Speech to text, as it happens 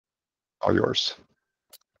All yours.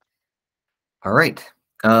 All right.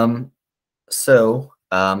 My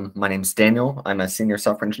name's Daniel. I'm a senior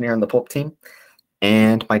software engineer on the Pulp team.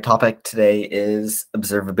 And my topic today is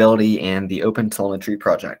observability and the Opentelemetry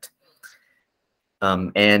project.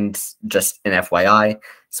 And just an FYI,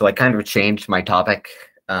 so I kind of changed my topic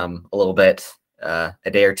a little bit a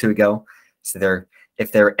day or two ago. So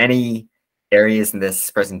if there are any areas in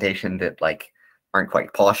this presentation that aren't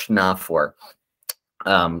quite polished enough, or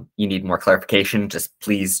you need more clarification,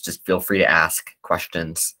 please feel free to ask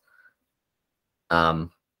questions. And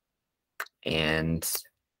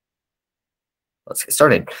let's get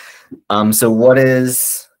started. So what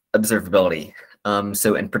is observability?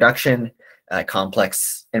 So in production,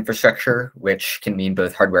 complex infrastructure, which can mean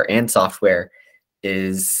both hardware and software,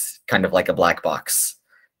 is kind of like a black box.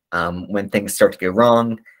 When things start to go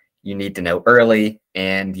wrong, you need to know early,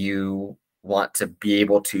 and you want to be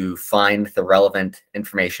able to find the relevant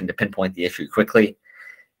information to pinpoint the issue quickly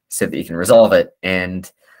so that you can resolve it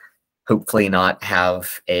and hopefully not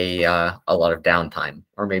have a lot of downtime,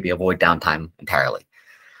 or maybe avoid downtime entirely.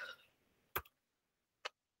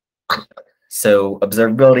 So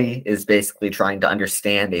observability is basically trying to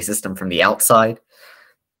understand a system from the outside,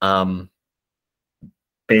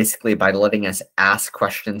 basically by letting us ask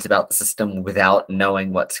questions about the system without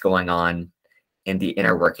knowing what's going on in the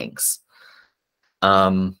inner workings.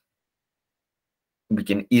 We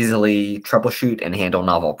can easily troubleshoot and handle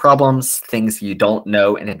novel problems. Things you don't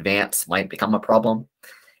know in advance might become a problem.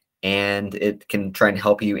 And it can try and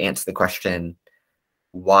help you answer the question,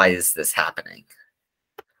 why is this happening?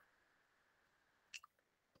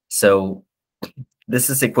 So this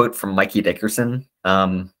is a quote from Mikey Dickerson.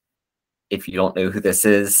 If you don't know who this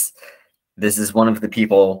is one of the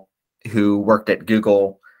people who worked at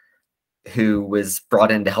Google, who was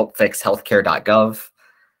brought in to help fix healthcare.gov.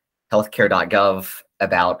 Healthcare.gov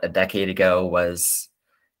about a decade ago was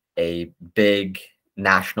a big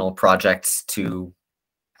national project to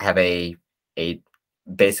have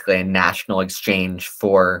basically a national exchange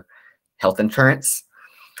for health insurance.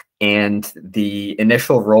 And the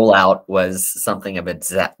initial rollout was something of a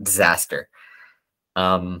disaster.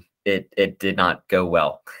 It did not go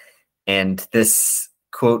well. And this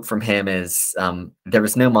quote from him is, there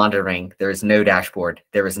was no monitoring, there was no dashboard,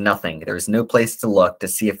 there was nothing. There was no place to look to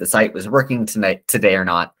see if the site was working today or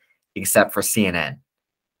not, except for CNN.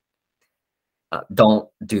 Don't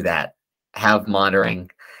do that. Have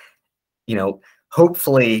monitoring.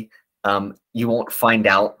 Hopefully you won't find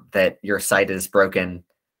out that your site is broken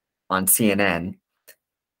on CNN,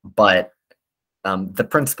 but the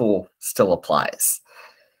principle still applies.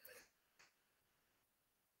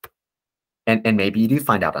 And maybe you do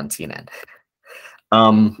find out on CNN.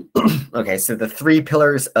 Okay, so the three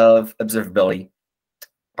pillars of observability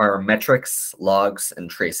are metrics, logs, and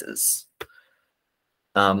traces.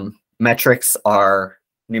 Metrics are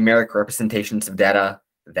numeric representations of data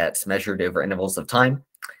that's measured over intervals of time.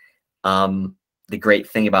 The great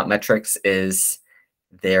thing about metrics is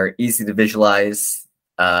they're easy to visualize,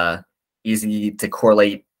 easy to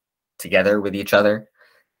correlate together with each other,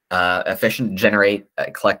 efficient to generate,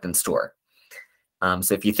 collect, and store.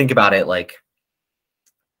 So if you think about it,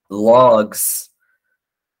 logs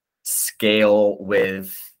scale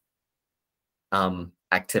with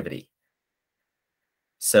activity.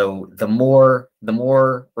 So the more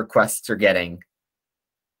requests you're getting,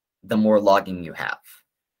 the more logging you have.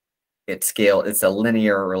 It's a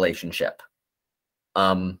linear relationship.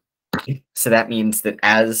 So that means that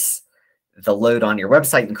as the load on your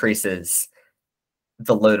website increases,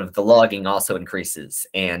 the load of the logging also increases,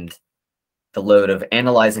 and the load of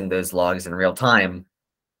analyzing those logs in real time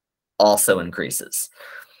also increases.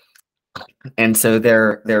 And so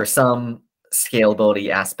there are some scalability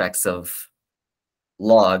aspects of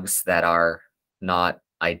logs that are not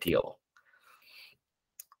ideal.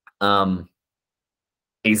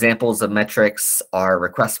 Examples of metrics are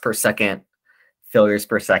requests per second, failures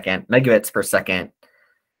per second, megabits per second,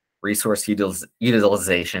 resource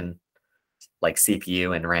utilization, like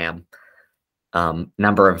CPU and RAM,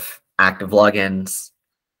 number of active logins,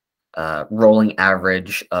 rolling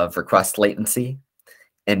average of request latency,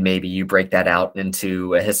 and maybe you break that out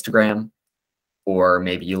into a histogram, or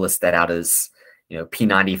maybe you list that out as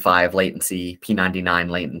P95 latency, P99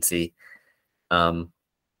 latency.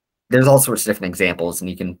 There's all sorts of different examples, and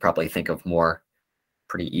you can probably think of more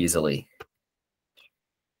pretty easily.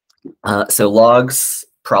 So logs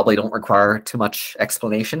probably don't require too much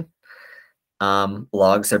explanation.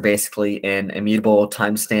 Logs are basically an immutable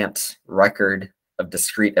time-stamped record of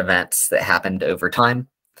discrete events that happened over time.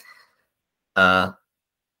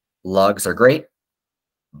 Logs are great,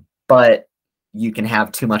 but you can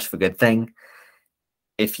have too much of a good thing.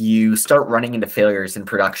 If you start running into failures in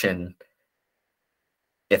production,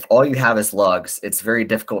 if all you have is logs, it's very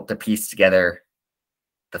difficult to piece together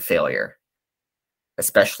the failure,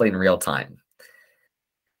 especially in real time.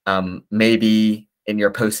 Maybe in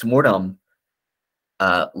your post-mortem,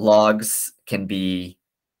 logs can be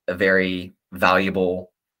a very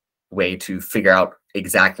valuable way to figure out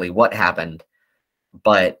exactly what happened,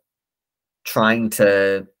 but trying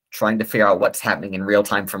to figure out what's happening in real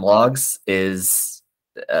time from logs is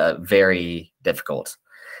very difficult,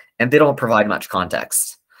 and they don't provide much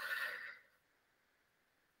context.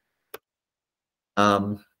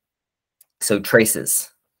 So traces.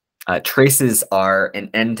 Traces are an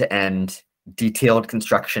end-to-end detailed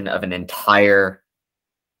construction of an entire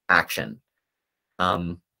action,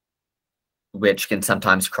 which can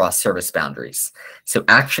sometimes cross service boundaries. So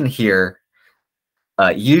action here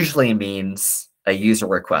usually means a user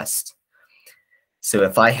request. So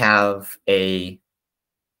if I have a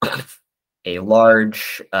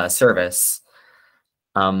large service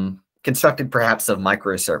constructed perhaps of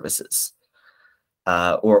microservices,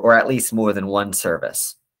 or at least more than one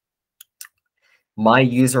service, my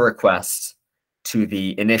user request to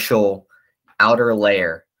the initial outer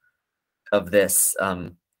layer of this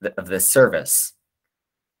service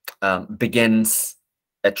begins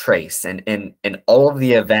a trace, and in all of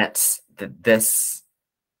the events that this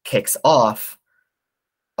kicks off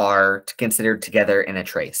are considered together in a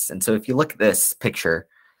trace. And so if you look at this picture,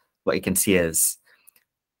 what you can see is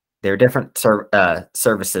there are different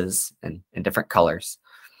services in different colors.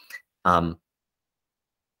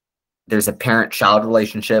 There's a parent-child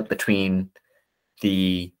relationship between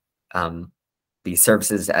the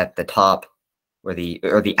services at the top, or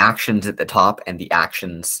the actions at the top and the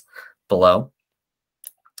actions below.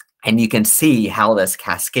 And you can see how this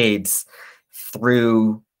cascades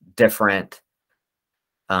through different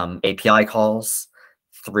API calls,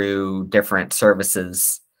 through different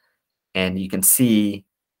services, and you can see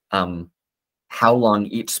how long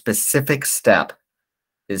each specific step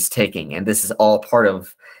is taking. And this is all part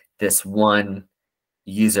of this one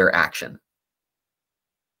user action.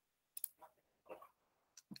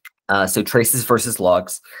 So traces versus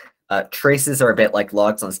logs. Traces are a bit like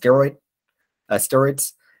logs on steroids.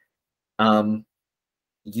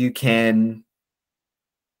 You can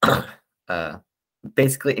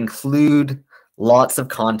basically include lots of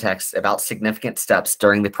context about significant steps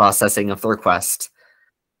during the processing of the request,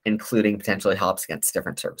 including potentially hops against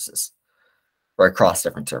different services or across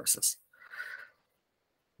different services.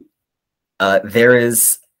 There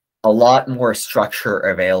is a lot more structure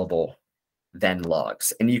available than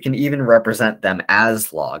logs, and you can even represent them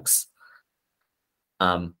as logs,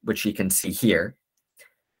 which you can see here.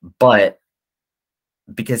 But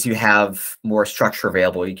because you have more structure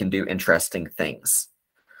available, you can do interesting things.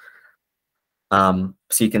 So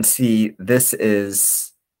you can see this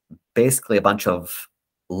is basically a bunch of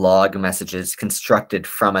log messages constructed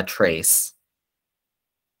from a trace,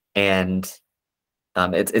 and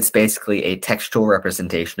it's basically a textual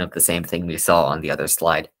representation of the same thing we saw on the other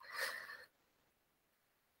slide.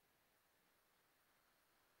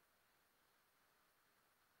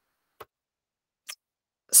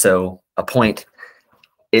 So a point,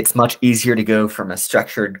 it's much easier to go from a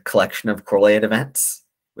structured collection of correlated events,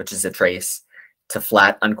 which is a trace, to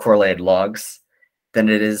flat uncorrelated logs than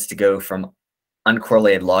it is to go from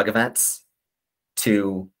uncorrelated log events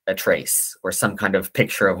to a trace or some kind of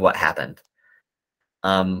picture of what happened.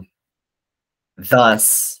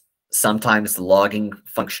 Thus, sometimes the logging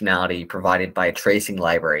functionality provided by a tracing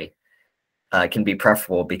library can be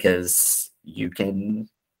preferable because you can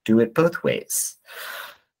do it both ways.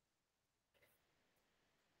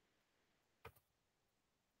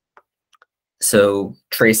 So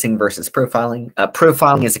tracing versus profiling.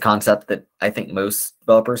 Profiling is a concept that I think most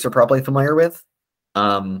developers are probably familiar with.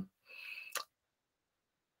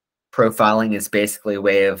 Profiling is basically a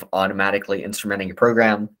way of automatically instrumenting a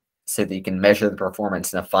program so that you can measure the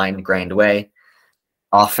performance in a fine-grained way,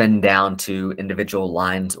 often down to individual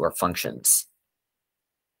lines or functions.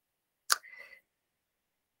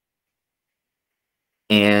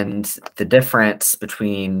 And the difference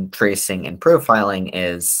between tracing and profiling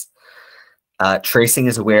is tracing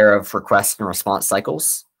is aware of request and response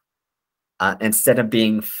cycles. Instead of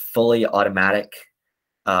being fully automatic,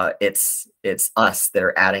 it's us that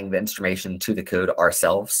are adding the information to the code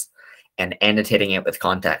ourselves and annotating it with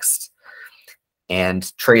context.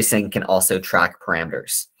 And tracing can also track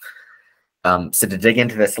parameters. So to dig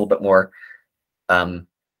into this a little bit more,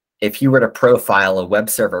 if you were to profile a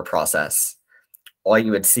web server process, all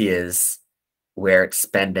you would see is where it's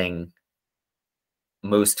spending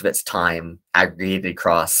most of its time aggregated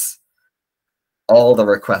across all the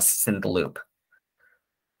requests in the loop,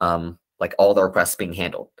 like all the requests being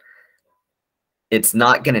handled. It's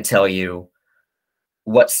not going to tell you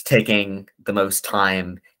what's taking the most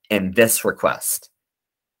time in this request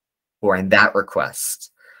or in that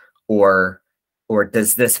request, or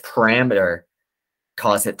does this parameter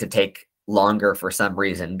cause it to take longer for some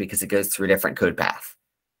reason because it goes through a different code path.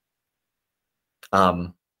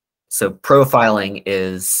 So profiling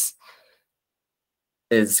is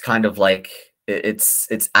kind of like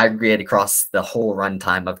it's aggregated across the whole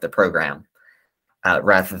runtime of the program,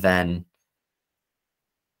 rather than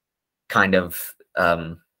kind of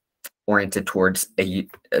oriented towards a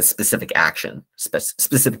specific action,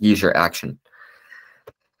 specific user action.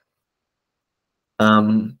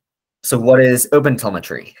 So what is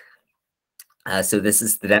Opentelemetry? So this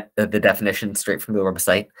is the definition straight from the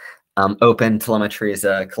website. Opentelemetry is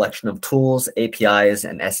a collection of tools, APIs,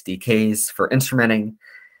 and SDKs for instrumenting,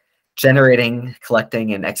 generating,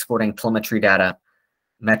 collecting, and exporting telemetry data,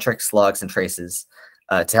 metrics, logs, and traces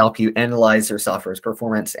to help you analyze your software's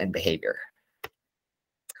performance and behavior.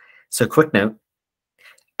 So quick note,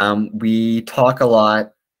 we talk a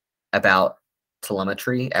lot about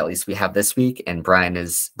telemetry, at least we have this week, and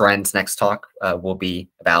Brian's next talk will be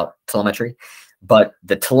about telemetry. But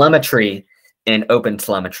the telemetry in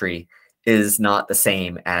Opentelemetry is not the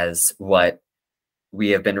same as what we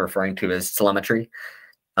have been referring to as telemetry.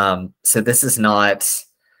 So this is not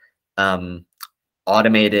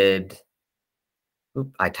automated.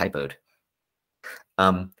 Oop, I typoed.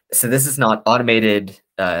 So this is not automated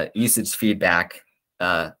usage feedback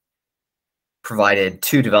provided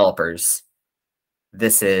to developers.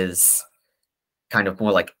 This is kind of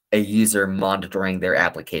more like a user monitoring their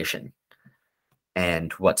application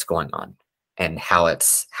and what's going on and how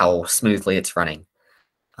smoothly it's running,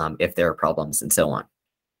 if there are problems and so on.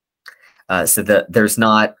 So there's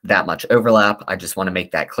not that much overlap. I just want to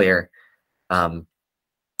make that clear.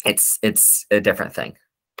 It's a different thing.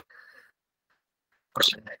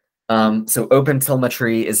 So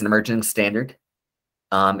Opentelemetry is an emerging standard.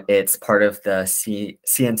 It's part of the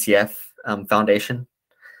CNCF Foundation.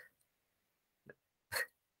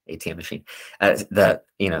 ATM machine. The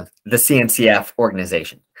CNCF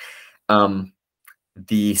organization.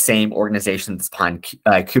 The same organization that's behind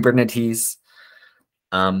Kubernetes.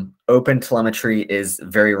 Opentelemetry is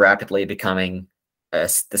very rapidly becoming the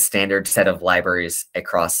standard set of libraries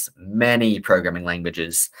across many programming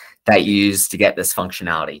languages that you use to get this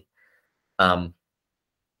functionality. The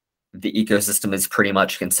ecosystem is pretty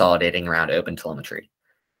much consolidating around Opentelemetry.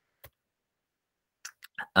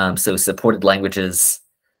 So supported languages,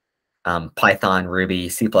 Python, Ruby,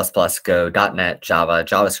 C++, Go, .NET, Java,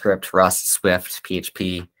 JavaScript, Rust, Swift,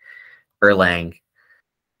 PHP, Erlang.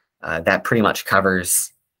 That pretty much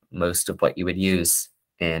covers most of what you would use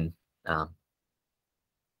in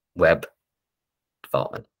web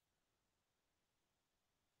development.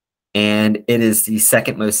 And it is the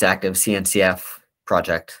second most active CNCF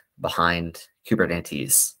project behind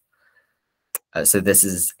Kubernetes. So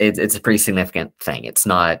it's a pretty significant thing. It's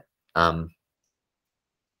not,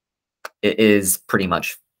 it is pretty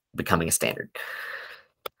much becoming a standard.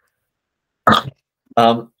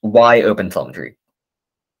 Why Opentelemetry?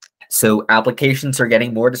 So applications are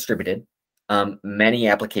getting more distributed. Many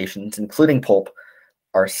applications, including Pulp,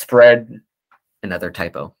 are spread, another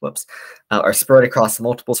typo, whoops, are spread across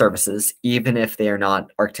multiple services, even if they are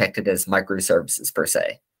not architected as microservices per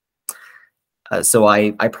se. So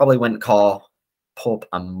I probably wouldn't call Pulp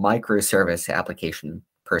a microservice application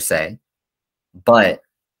per se, but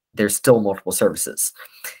there's still multiple services.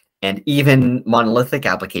 And even monolithic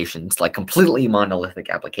applications, like completely monolithic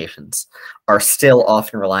applications, are still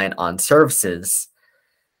often reliant on services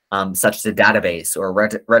such as a database or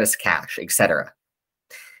Redis cache, etc.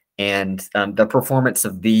 And the performance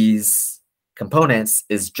of these components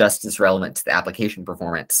is just as relevant to the application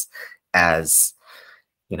performance as,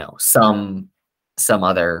 some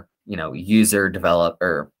other, user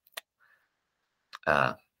developer,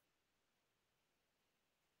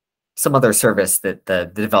 some other service that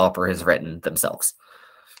the developer has written themselves.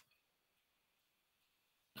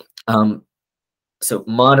 So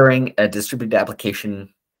monitoring a distributed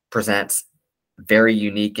application presents very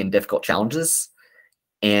unique and difficult challenges,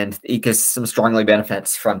 and the ecosystem strongly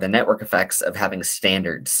benefits from the network effects of having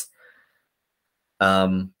standards.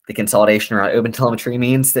 The consolidation around Opentelemetry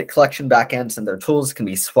means that collection backends and their tools can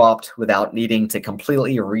be swapped without needing to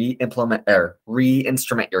completely re-implement or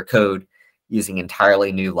re-instrument your code using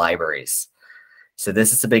entirely new libraries. So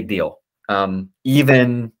this is a big deal.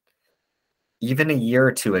 Even a year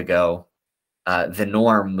or two ago, the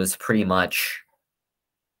norm was pretty much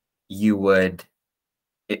you would,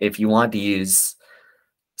 if you want to use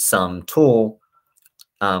some tool,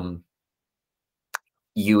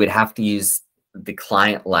 you would have to use the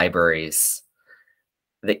client libraries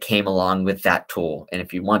that came along with that tool. And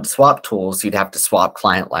if you want to swap tools, you'd have to swap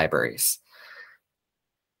client libraries.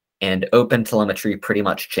 And Opentelemetry pretty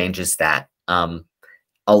much changes that. A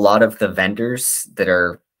lot of the vendors that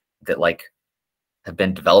have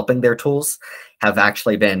been developing their tools have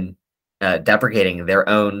actually been deprecating their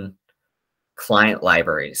own client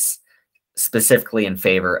libraries specifically in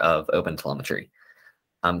favor of Opentelemetry.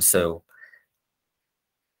 So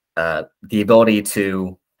the ability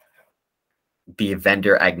to be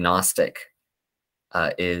vendor agnostic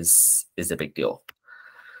is a big deal.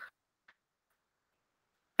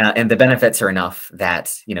 And the benefits are enough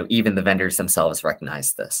that, you know, even the vendors themselves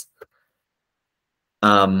recognize this.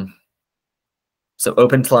 So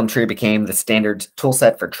Opentelemetry became the standard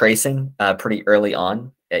toolset for tracing pretty early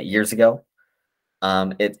on, years ago.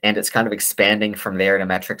 And it's kind of expanding from there to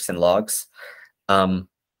metrics and logs. I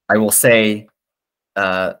will say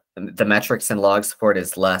the metrics and log support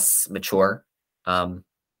is less mature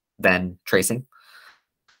than tracing.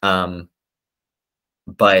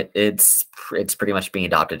 But it's pretty much being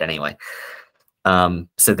adopted anyway.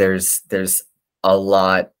 So there's a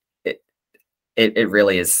lot. It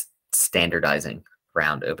really is standardizing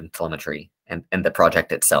around Opentelemetry and the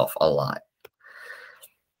project itself a lot.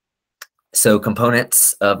 So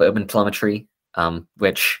components of Opentelemetry,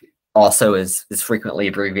 which also is frequently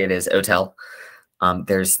abbreviated as OTel.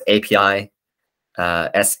 There's the API,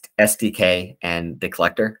 SDK, and the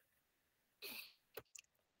collector.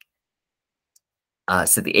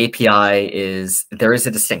 So the API there is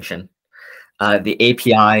a distinction. The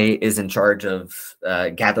API is in charge of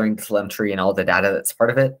gathering the telemetry and all the data that's part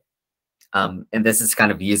of it. And this is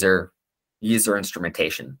kind of user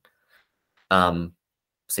instrumentation.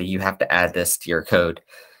 So you have to add this to your code.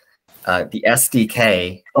 The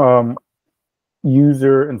SDK.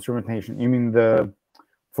 User instrumentation. You mean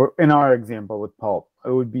in our example with Pulp,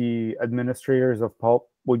 it would be administrators of Pulp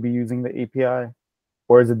would be using the API,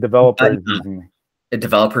 or is it developers using it? The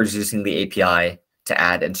developers using the API to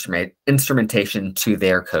add instrumentation to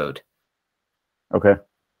their code. Okay.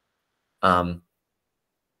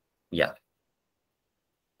 Yeah.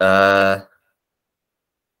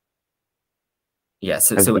 Yeah.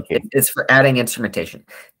 So it's for adding instrumentation.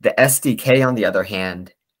 The SDK, on the other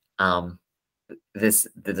hand, the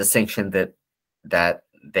distinction that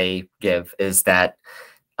they give is that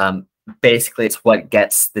basically it's what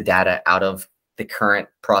gets the data out of the current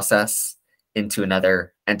process into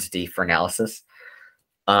another entity for analysis.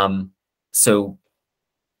 So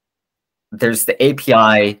there's the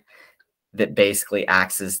API that basically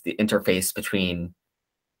acts as the interface between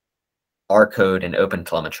our code and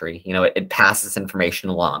Opentelemetry. You know, it passes information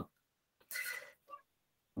along.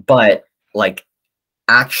 But like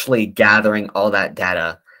actually gathering all that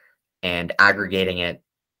data and aggregating it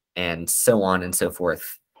and so on and so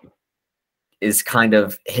forth is kind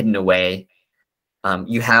of hidden away.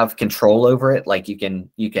 You have control over it, like you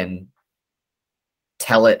can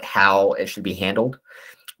tell it how it should be handled,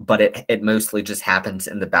 but it mostly just happens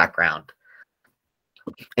in the background,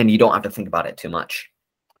 and you don't have to think about it too much.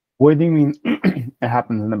 What do you mean it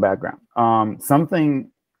happens in the background?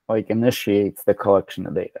 Something like initiates the collection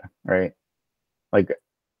of data, right? Like,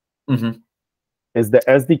 is the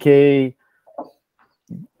SDK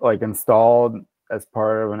like installed as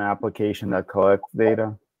part of an application that collects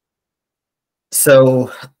data?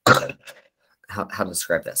 So how to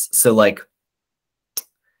describe this? So like,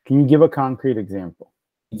 can you give a concrete example?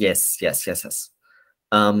 Yes.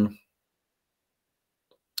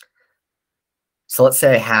 So let's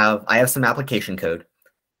say I have some application code.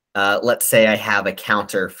 Let's say I have a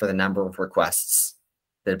counter for the number of requests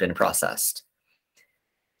that have been processed.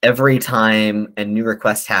 Every time a new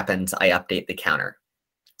request happens, I update the counter.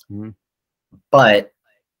 But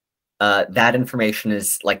that information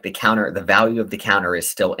is like the value of the counter is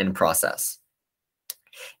still in process.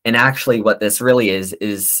 And actually what this really is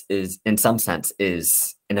in some sense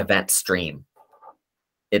is an event stream.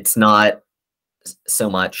 It's not so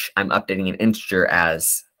much I'm updating an integer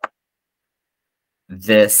as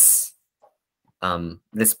this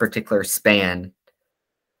particular span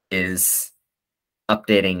is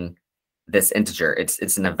updating this integer.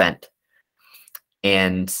 It's an event.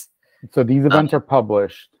 And so these events are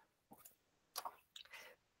published.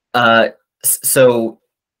 So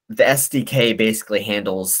the SDK basically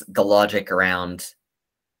handles the logic around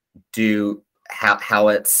how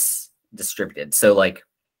it's distributed. So like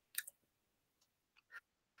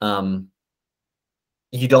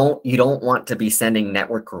you don't want to be sending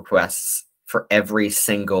network requests for every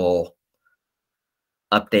single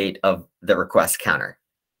update of the request counter.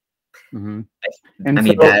 And I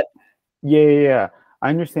mean that. Yeah. I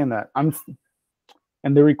understand that. And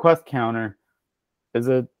the request counter, is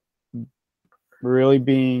it really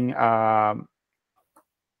being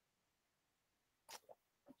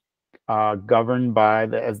governed by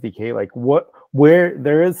the SDK? Like where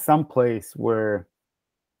there is some place where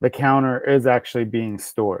the counter is actually being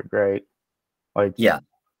stored, right? Like, yeah,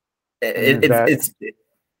 it's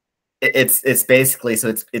basically,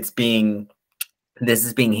 so this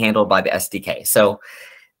is being handled by the SDK. So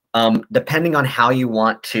depending on how you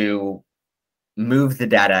want to move the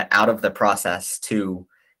data out of the process to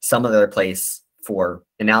some other place for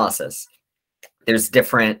analysis, there's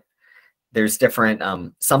different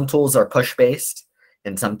some tools are push based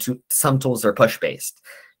and some tools are push based,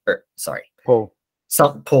 or sorry,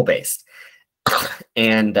 some pull based.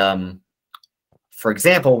 And for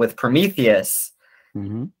example, with Prometheus,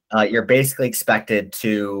 you're basically expected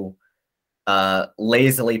to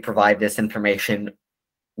lazily provide this information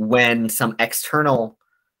when some external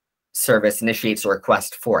service initiates a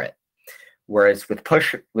request for it. Whereas with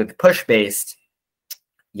push based,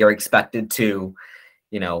 you're expected to,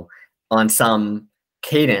 on some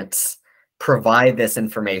cadence, provide this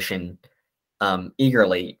information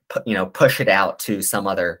eagerly, push it out to some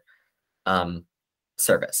other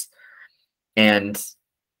service. And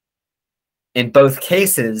in both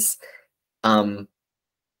cases, you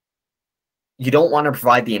don't want to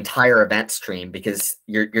provide the entire event stream, because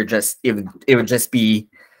it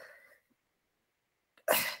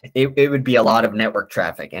would be a lot of network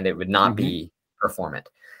traffic and it would not be performant.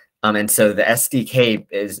 And so the SDK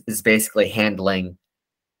is basically handling,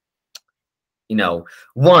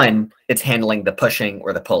 one, it's handling the pushing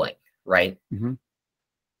or the pulling, right?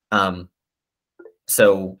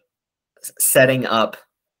 So setting up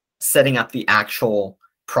the actual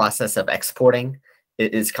process of exporting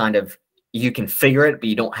is kind of, you can figure it, but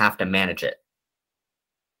you don't have to manage it.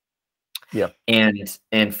 Yeah. And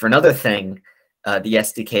for another thing, the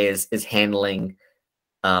SDK is handling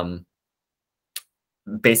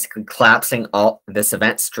basically collapsing all this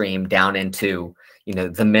event stream down into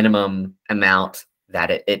the minimum amount that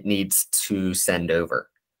it needs to send over.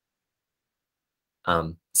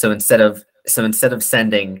 So instead of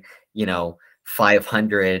sending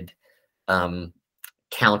 500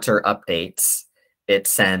 counter updates, it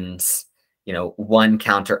sends one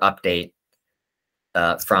counter update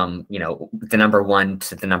from the number 1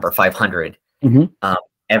 to the number 500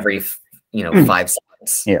 every 5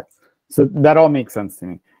 seconds. Yeah. So that all makes sense to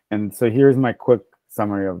me. And so here's my quick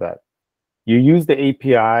summary of that. You use the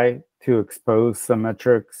API to expose some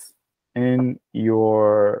metrics in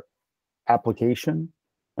your application,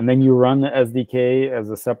 and then you run the SDK as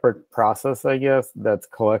a separate process, I guess, that's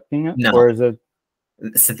collecting it. No. Or is it?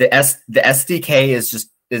 So the SDK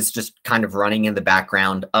is just kind of running in the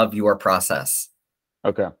background of your process.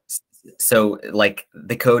 Okay. So like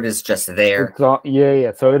the code is just there. It's all,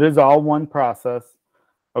 yeah. So it is all one process.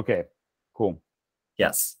 Okay. Cool.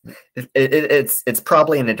 Yes, it's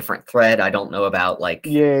probably in a different thread. I don't know about like.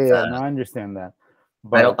 Yeah. No, I understand that.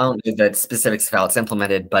 But I don't know the specifics of how it's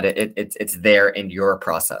implemented, but it's there in your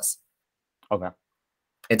process. Okay.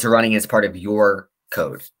 It's running as part of your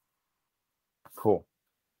code. Cool.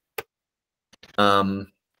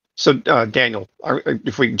 So Daniel,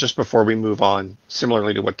 if we just before we move on,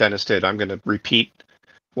 similarly to what Dennis did, I'm going to repeat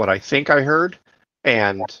what I think I heard,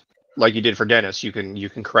 and like you did for Dennis, you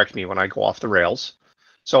can correct me when I go off the rails.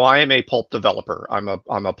 So I am a Pulp developer. I'm a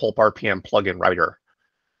Pulp RPM plugin writer.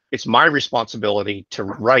 It's my responsibility to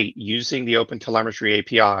write, using the Opentelemetry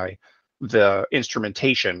API, the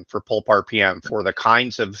instrumentation for Pulp RPM for the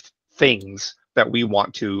kinds of things that we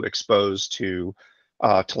want to expose to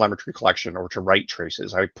telemetry collection or to write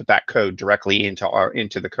traces. I put that code directly into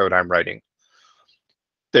the code I'm writing.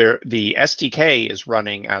 The SDK is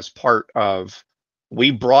running as part of,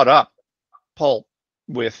 we brought up Pulp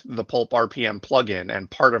with the Pulp RPM plugin, and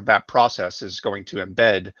part of that process is going to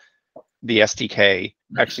embed the SDK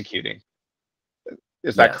executing.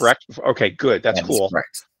 Is that correct? Okay, good. That's cool.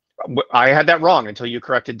 Correct. I had that wrong until you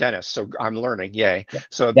corrected Dennis, so I'm learning. Yay. Yeah.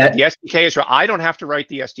 So the SDK is, I don't have to write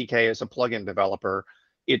the SDK as a plugin developer,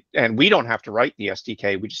 and we don't have to write the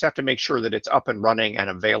SDK. We just have to make sure that it's up and running and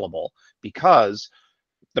available, because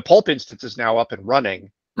the Pulp instance is now up and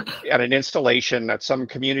running at an installation at some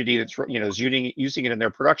community that's is using it in their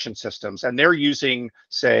production systems, and they're using,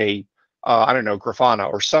 say, I don't know, Grafana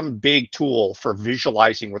or some big tool for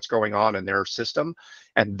visualizing what's going on in their system.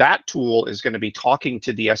 And that tool is going to be talking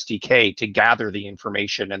to the SDK to gather the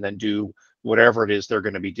information and then do whatever it is they're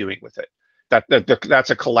going to be doing with it. That's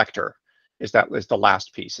a collector. is the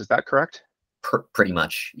last piece. Is that correct? Pretty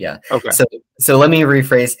much, yeah. Okay. So let me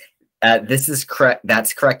rephrase. This is correct.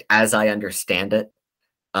 That's correct as I understand it.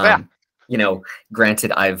 Yeah. You know,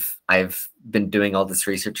 granted, I've been doing all this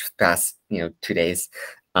research for the past 2 days,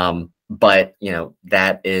 but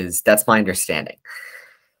that's my understanding.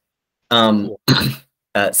 Cool.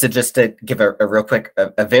 So just to give a real quick,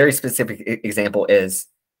 a very specific example is,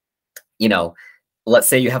 let's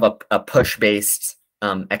say you have a push-based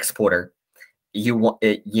exporter. You want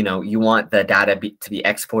the data to be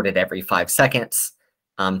exported every 5 seconds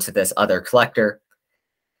to this other collector.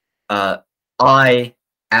 I,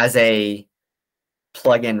 as a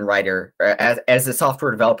plugin writer, or as a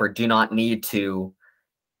software developer, do not need to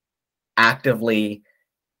actively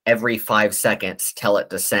every 5 seconds tell it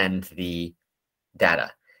to send the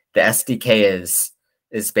data. The SDK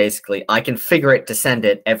is basically, I configure it to send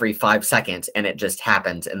it every 5 seconds, and it just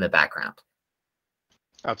happens in the background.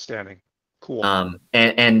 Outstanding. Cool.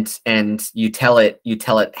 And you tell it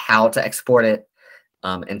how to export it,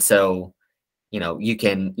 and so you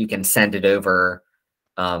can send it over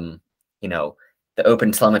the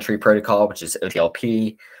Opentelemetry protocol, which is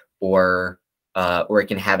OTLP, or you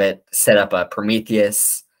can have it set up a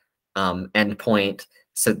Prometheus endpoint.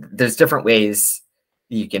 So there's different ways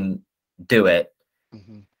you can do it.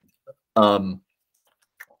 Mm-hmm.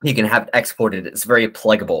 You can have it exported. It's very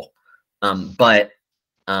pluggable, but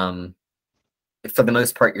for the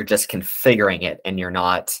most part, you're just configuring it, and you're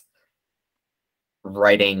not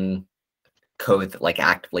writing code that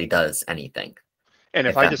actively does anything. And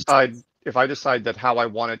if I decide that how I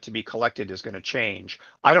want it to be collected is going to change,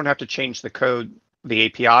 I don't have to change the code, the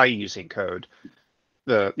API using code.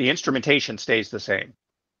 The instrumentation stays the same,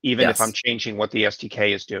 even if I'm changing what the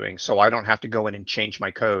SDK is doing. So I don't have to go in and change my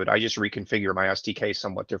code. I just reconfigure my SDK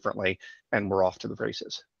somewhat differently, and we're off to the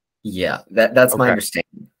races. Yeah, that's my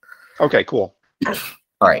understanding. Okay, cool.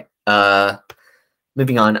 All right.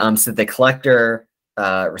 Moving on. So the collector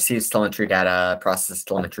receives telemetry data, processes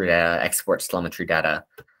telemetry data, exports telemetry data.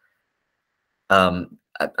 I'm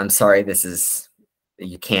sorry,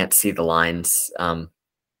 you can't see the lines.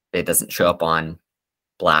 It doesn't show up on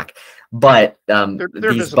black, but they're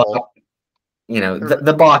these visible.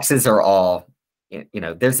 The boxes are all,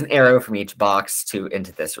 there's an arrow from each box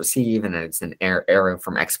into this receive, and then it's an arrow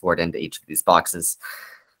from export into each of these boxes.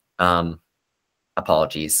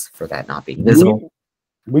 Apologies for that not being visible.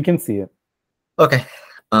 We can see it. Okay.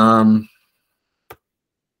 I'm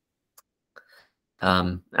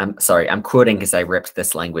sorry. I'm quoting because I ripped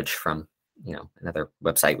this language from another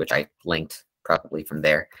website, which I linked probably from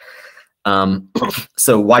there.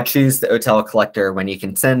 So why choose the OTel collector when you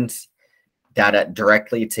can send data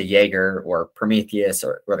directly to Jaeger or Prometheus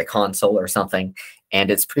or the console or something?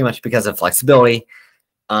 And it's pretty much because of flexibility.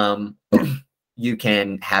 You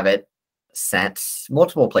can have it sent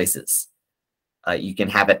multiple places. You can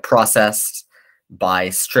have it processed by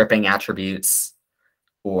stripping attributes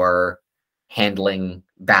or handling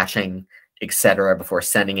batching, etc., before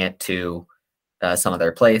sending it to some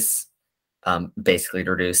other place, basically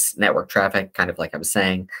to reduce network traffic, kind of like I was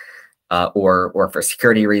saying, or for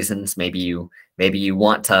security reasons. Maybe you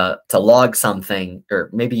want to log something, or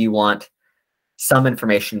maybe you want some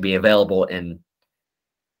information to be available in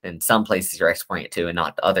some places you're exporting it to and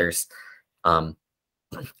not to others, and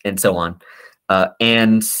so on.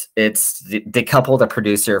 And it's decouple the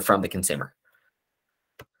producer from the consumer.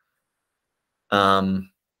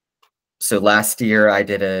 So last year I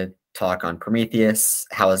did a talk on Prometheus.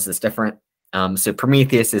 How is this different? So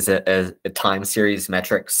Prometheus is a time series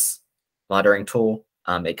metrics monitoring tool.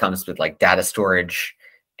 It comes with data storage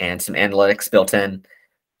and some analytics built in.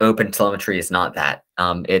 Opentelemetry is not that.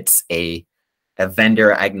 It's a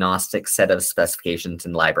vendor agnostic set of specifications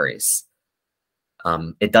and libraries.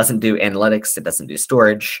 It doesn't do analytics. It doesn't do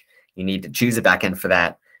storage. You need to choose a backend for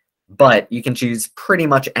that. But you can choose pretty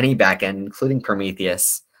much any backend, including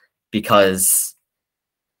Prometheus, because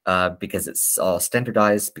it's all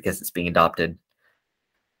standardized, because it's being adopted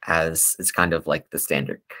as it's kind of like the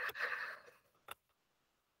standard.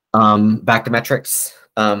 Back to metrics.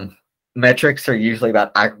 Metrics are usually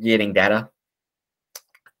about aggregating data.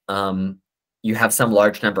 You have some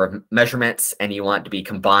large number of measurements, and you want to be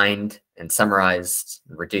combined and summarized,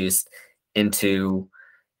 and reduced into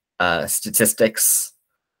statistics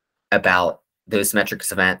about those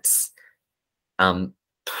metrics events,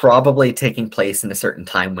 probably taking place in a certain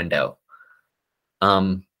time window.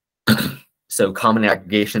 So common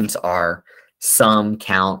aggregations are sum,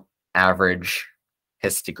 count, average,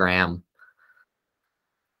 histogram.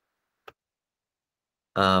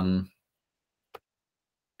 And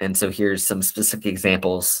so here's some specific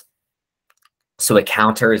examples. So a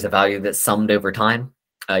counter is a value that's summed over time.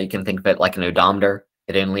 You can think of it like an odometer.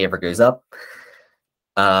 It only ever goes up.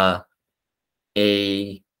 A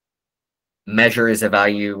measure is a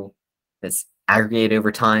value that's aggregated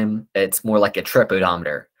over time. It's more like a trip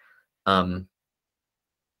odometer.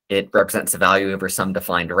 It represents a value over some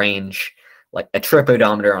defined range. Like a trip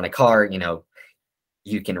odometer on a car,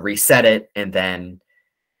 you can reset it, and then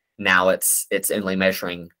now it's only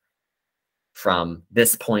measuring from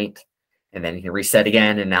this point, and then you can reset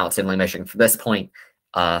again, and now it's only measuring from this point.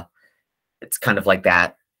 It's kind of like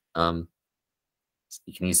that. You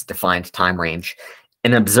can use a defined time range.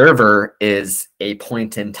 An observer is a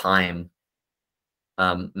point in time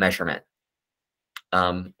measurement.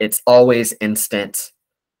 It's always instant.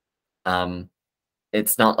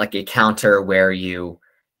 It's not like a counter where you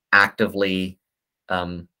actively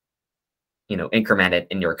increment it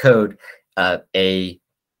in your code.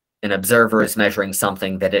 An observer is measuring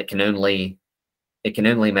something that it can only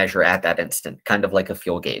measure at that instant, kind of like a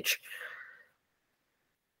fuel gauge.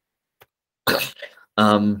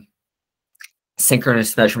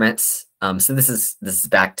 Synchronous measurements. So this is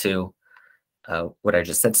back to what I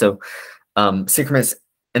just said. So synchronous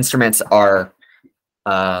instruments are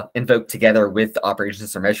invoked together with the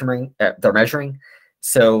operations they're measuring.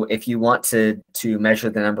 So if you want to measure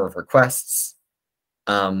the number of requests,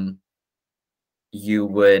 you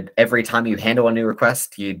would, every time you handle a new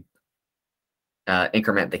request, you'd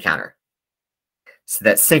increment the counter. So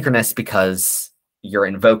that's synchronous because you're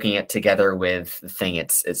invoking it together with the thing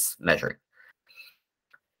it's measuring.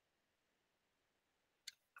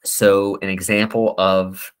 So an example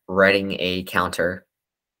of writing a counter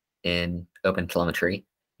in Opentelemetry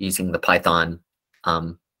using the Python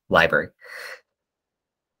library.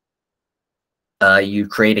 You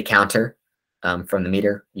create a counter from the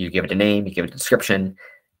meter. You give it a name, you give it a description.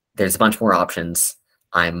 There's a bunch more options.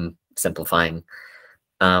 I'm simplifying.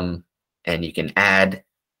 And you can add,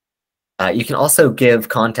 you can also give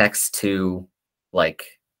context to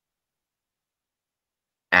like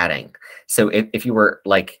adding. So if you were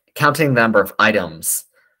like counting the number of items,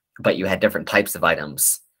 but you had different types of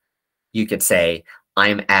items, you could say,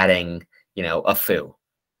 I'm adding, a foo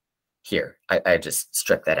here. I just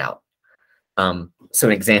stripped that out. So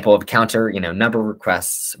an example of a counter, number of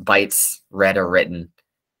requests, bytes, read or written,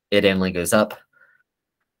 it only goes up.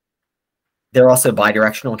 There are also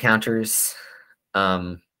bidirectional counters.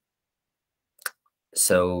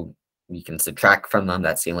 So you can subtract from them.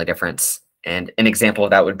 That's the only difference. And an example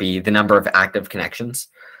of that would be the number of active connections.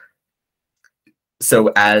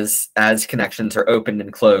 So as connections are opened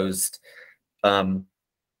and closed,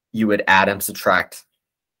 you would add and subtract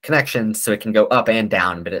connections, so it can go up and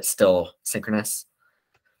down, but it's still synchronous.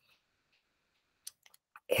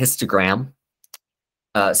 Histogram.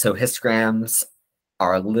 So histograms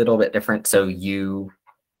are a little bit different. So you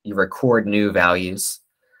record new values,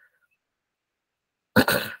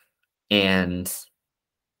 and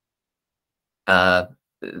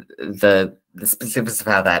the specifics of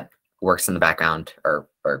how that works in the background are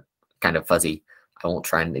kind of fuzzy. I won't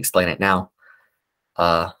try and explain it now.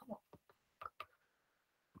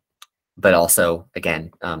 But also,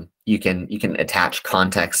 again, you can attach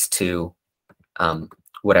context to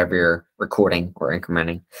whatever you're recording or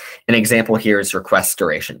incrementing. An example here is request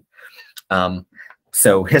duration.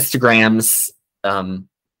 So histograms,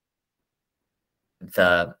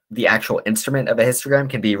 the actual instrument of a histogram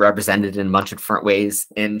can be represented in a bunch of different ways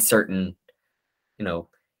in certain,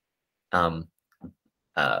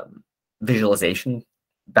 visualization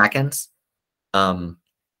backends or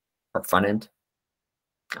front end.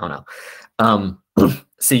 I don't know.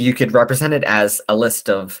 So you could represent it as a list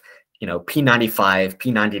of, P95,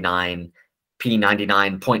 P99,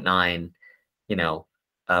 P99.9,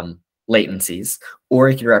 latencies, or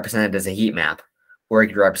you could represent it as a heat map, or you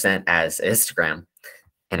could represent it as a histogram.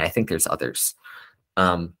 And I think there's others.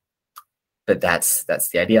 But that's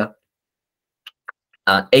the idea.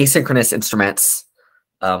 Asynchronous instruments,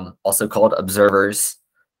 also called observers,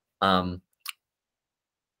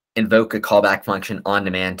 invoke a callback function on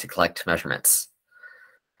demand to collect measurements.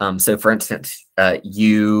 So for instance,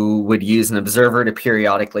 you would use an observer to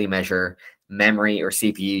periodically measure memory or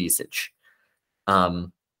CPU usage.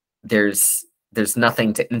 There's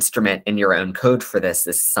nothing to instrument in your own code for this.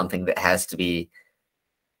 This is something that has to be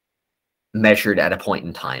measured at a point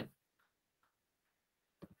in time.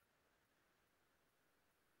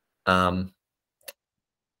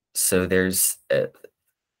 So there's a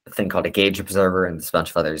thing called a gauge observer, and there's a bunch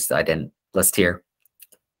of others that I didn't list here.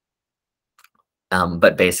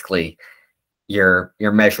 But basically, you're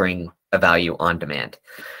measuring a value on demand.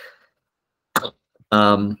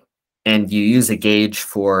 and you use a gauge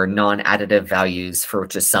for non-additive values for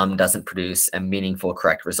which a sum doesn't produce a meaningful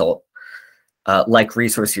correct result, like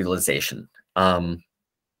resource utilization.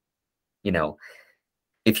 You know,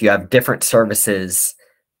 if you have different services,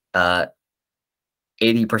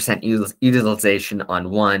 80% utilization on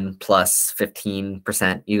one plus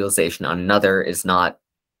 15% utilization on another is not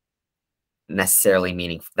necessarily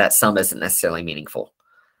meaningful. That sum isn't necessarily meaningful.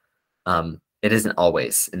 It isn't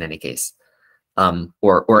always, in any case.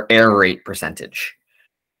 Or error rate percentage.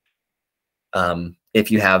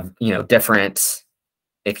 If you have, you know,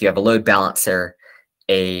 if you have a load balancer,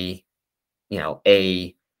 a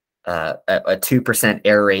 2%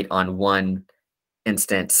 error rate on one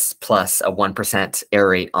instance plus a 1% error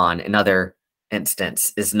rate on another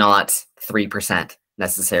instance is not 3%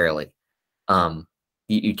 necessarily.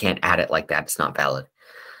 You can't add it like that. It's not valid.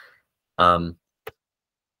 A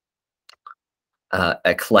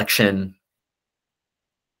collection.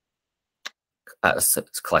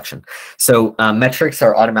 Collection. So metrics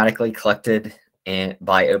are automatically collected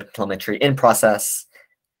by Opentelemetry in process,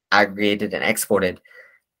 aggregated and exported.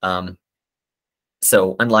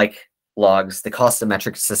 So unlike logs, the cost of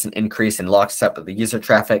metrics doesn't increase in lockstep with the user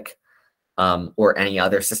traffic or any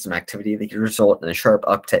other system activity that could result in a sharp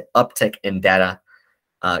uptick in data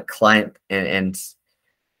client. And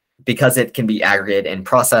because it can be aggregated in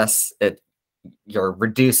process, you're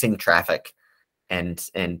reducing traffic and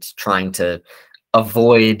trying to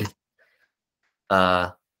avoid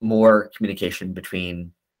more communication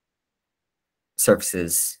between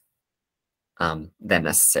services than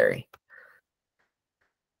necessary.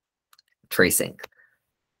 Tracing.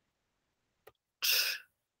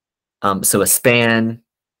 So a span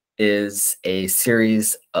is a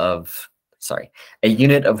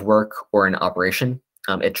unit of work or an operation.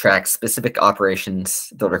 It tracks specific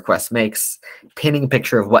operations the request makes, painting a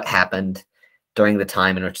picture of what happened during the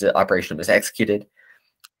time in which the operation was executed.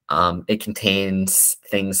 It contains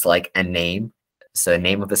things like a name, so a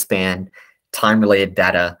name of the span, time-related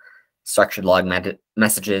data, structured log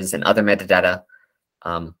messages, and other metadata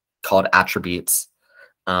called attributes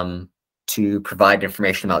to provide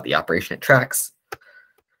information about the operation it tracks.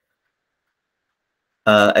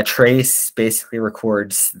 A trace basically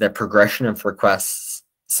records the progression of requests.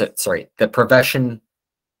 The progression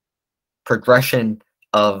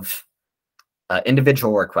of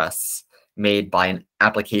individual requests made by an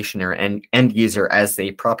application or end user as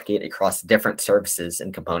they propagate across different services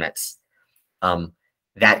and components.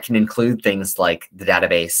 That can include things like the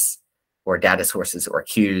database or data sources or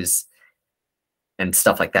queues and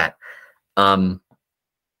stuff like that.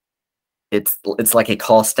 It's like a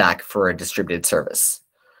call stack for a distributed service.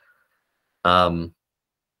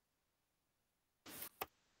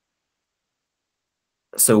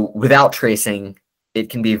 So without tracing, it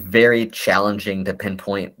can be very challenging to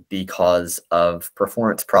pinpoint the cause of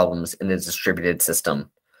performance problems in a distributed system.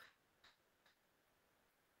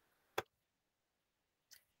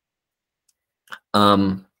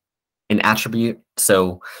 An attribute,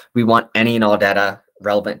 so we want any and all data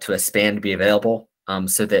relevant to a span to be available,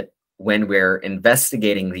 so that when we're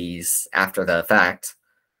investigating these after the fact,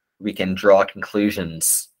 we can draw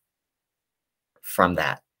conclusions from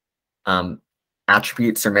that.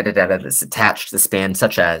 Attributes or metadata that's attached to the span,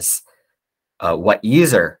 such as what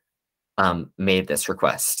user made this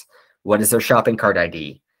request, what is their shopping cart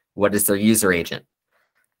ID, what is their user agent,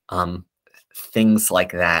 things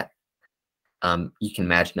like that. You can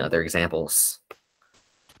imagine other examples.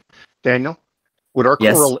 Daniel, would our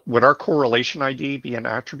Yes. would our correlation ID be an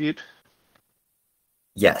attribute?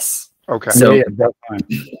 Yes. Okay. So yeah,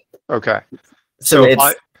 definitely. Okay. So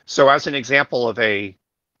So as an example of a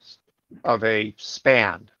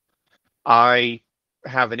span, I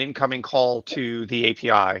have an incoming call to the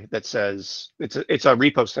API that says it's a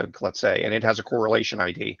repo sync, let's say, and it has a correlation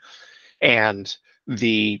ID, and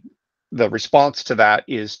the response to that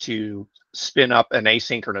is to spin up an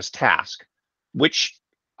asynchronous task, which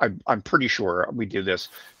I'm pretty sure we do this.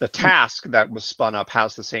 The task that was spun up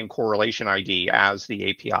has the same correlation ID as the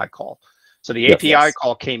API call. So the API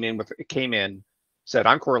call came in, said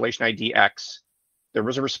I'm correlation ID X. There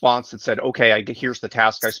was a response that said, okay, here's the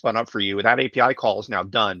task I spun up for you. That API call is now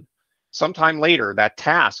done. Sometime later, that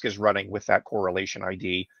task is running with that correlation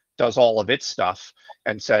ID, does all of its stuff,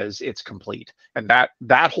 and says it's complete. And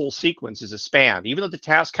that whole sequence is a span. Even though the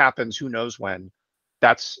task happens who knows when,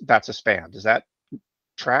 that's a span. Does that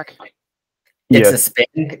track? It's a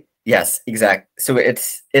span. Yes, exactly. So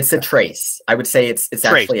it's a trace. I would say it's trace.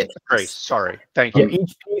 Actually a trace. Sorry. Thank you.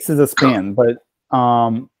 Each piece is a span, but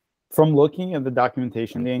from looking at the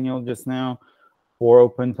documentation, Daniel, just now for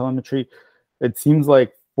Opentelemetry, it seems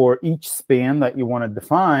like for each span that you want to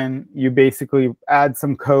define, you basically add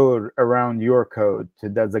some code around your code to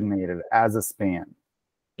designate it as a span.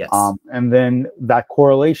 Yes. And then that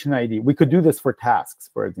correlation ID, we could do this for tasks,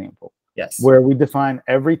 for example. Yes. Where we define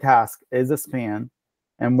every task is a span,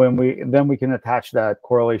 and when we can attach that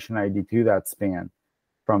correlation ID to that span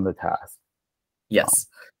from the task. Yes.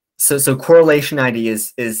 So correlation ID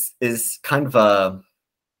is kind of a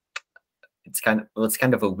it's kind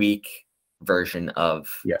of a weak version of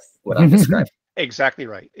what I'm describing. Exactly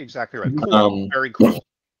right. Exactly right. Cool. Very cool.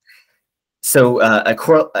 So a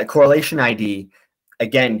correlation ID,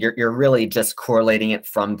 again, you're really just correlating it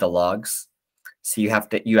from the logs. So you have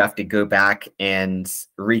to go back and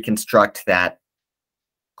reconstruct that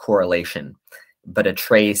correlation. But a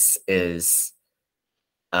trace is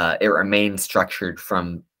it remains structured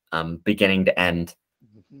from beginning to end.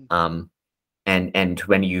 And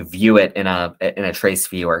when you view it in a trace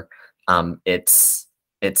viewer, it's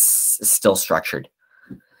still structured.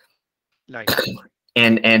 Nice.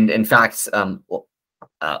 And in fact,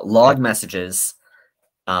 log messages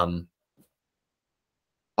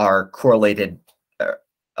are correlated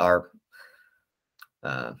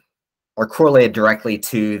directly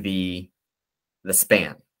to the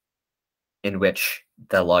span in which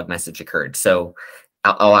the log message occurred. So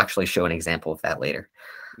I'll actually show an example of that later.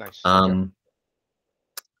 Nice.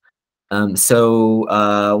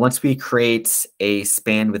 So once we create a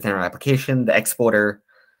span within our application, the exporter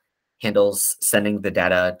handles sending the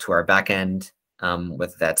data to our backend,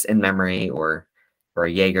 whether that's in memory or a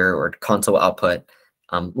Jaeger or console output.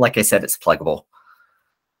 Like I said, it's pluggable.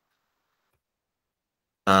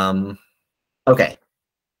 Okay.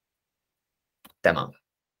 Demo.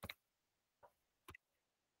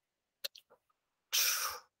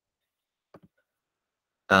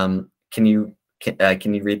 Can you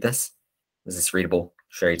read this? Is this readable?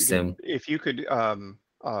 Should I zoom? If you could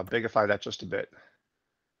bigify that just a bit.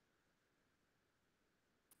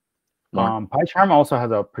 PyCharm also has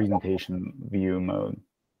a presentation view mode.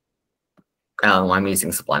 Oh, I'm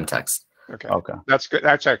using Sublime Text. Okay. Okay. That's good.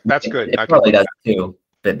 That's good. It probably does too,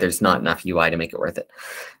 but there's not enough UI to make it worth it.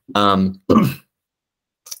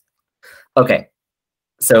 Okay.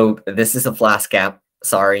 So this is a Flask app.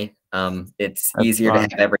 Sorry. It's That's easier fine.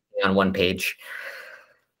 to have everything on one page.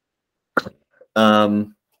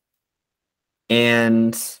 And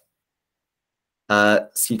so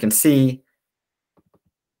you can see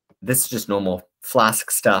this is just normal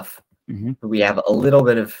Flask stuff. But we have a little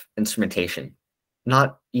bit of instrumentation,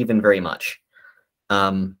 not even very much.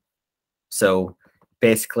 So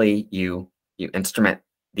basically, you instrument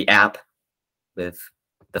the app with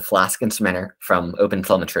the Flask instrumenter from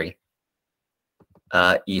Opentelemetry.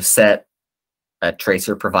 You set a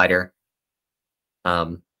tracer provider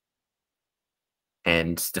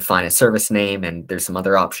and define a service name, and there's some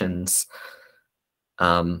other options.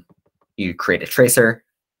 You create a tracer.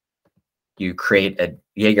 You create a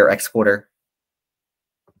Jaeger exporter.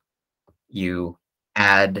 You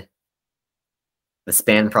add the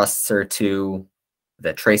span processor to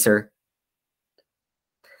the tracer.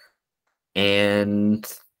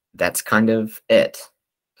 And that's kind of it.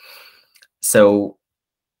 So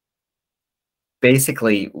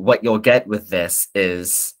basically, what you'll get with this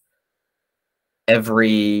is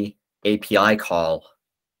every API call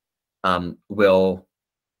will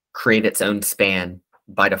create its own span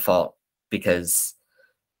by default because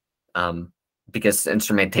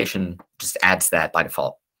instrumentation just adds that by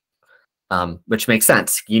default, which makes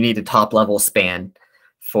sense. You need a top level span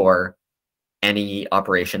for any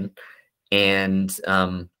operation, and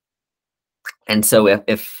so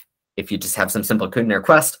if you just have some simple code in a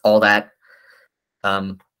request, all that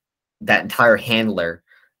that entire handler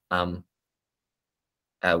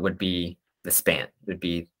would be the span, would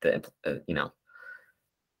be the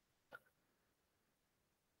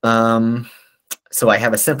so I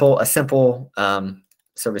have a simple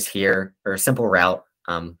service here, or a simple route,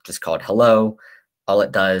 just called hello. All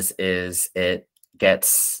it does is it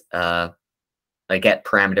gets a get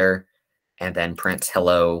parameter and then prints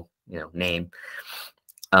hello, name.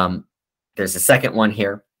 There's a second one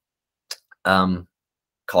here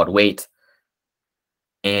called wait,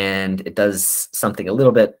 and it does something a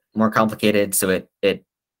little bit more complicated. So it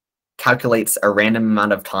calculates a random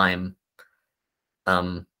amount of time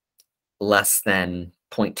less than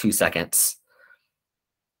 0.2 seconds,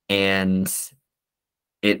 and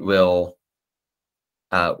it will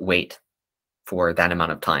wait for that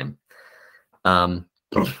amount of time.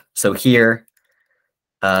 So here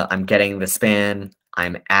I'm getting the span.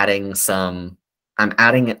 I'm adding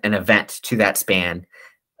an event to that span.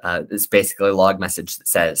 It's basically a log message that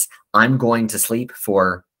says, I'm going to sleep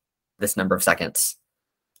for this number of seconds.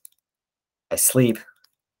 I sleep.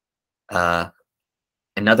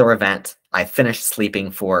 Another event. I finish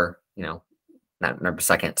sleeping for, that number of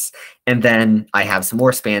seconds. And then I have some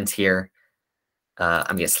more spans here.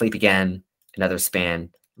 I'm going to sleep again. Another span.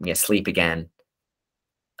 I'm going to sleep again.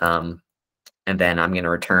 And then I'm going to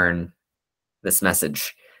return this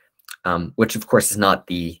message, which of course is not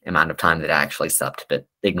the amount of time that I actually slept, but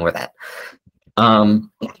ignore that. 3.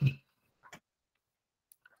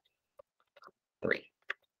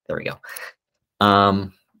 There we go.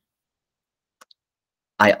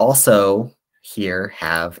 I also here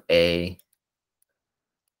have a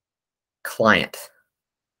client.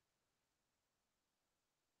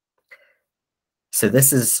 So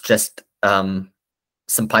this is just some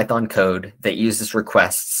Python code that uses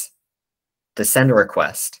requests to send a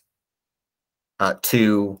request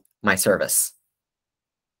to my service.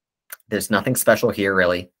 There's nothing special here,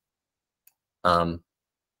 really. All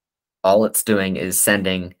it's doing is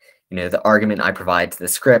sending, the argument I provide to the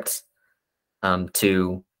script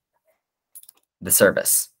to the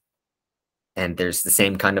service. And there's the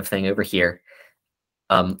same kind of thing over here.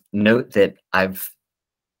 Note that I've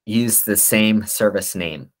used the same service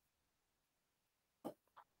name.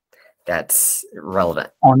 That's relevant.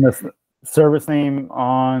 On this service name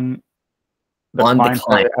on the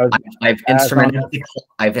client. I've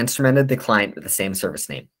instrumented the client with the same service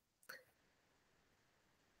name.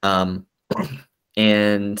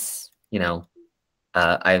 And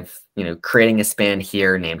I've creating a span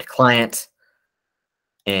here named client,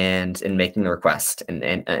 and making the request,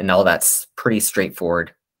 and all that's pretty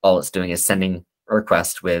straightforward. All it's doing is sending a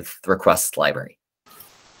request with the request library.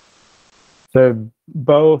 So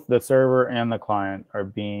both the server and the client are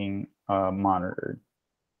being monitored.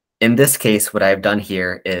 In this case, what I've done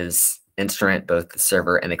here is instrument both the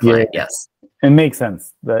server and the client. Yeah. Yes, it makes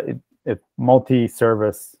sense that it's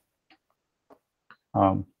multi-service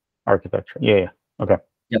architecture. Yeah. Okay.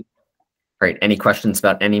 Yep. Great. Any questions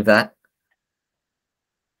about any of that?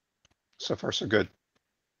 So far, so good.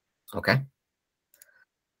 Okay.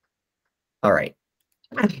 All right.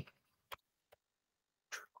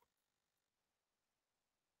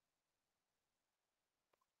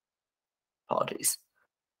 Apologies.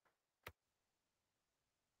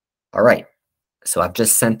 All right. So I've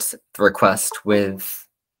just sent the request with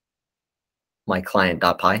my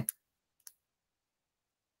client.py.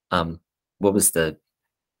 What was did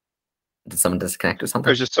someone disconnect or something?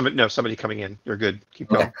 There's just somebody coming in. You're good. Keep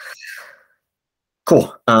going. Okay.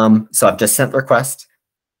 Cool. So I've just sent the request.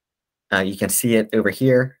 You can see it over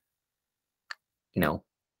here. Hello.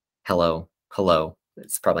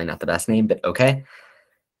 It's probably not the best name, but okay.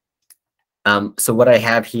 So what I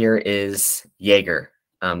have here is Jaeger.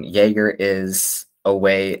 Jaeger is a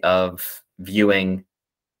way of viewing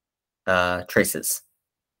traces.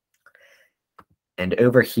 And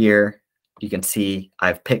over here, you can see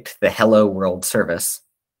I've picked the Hello World service,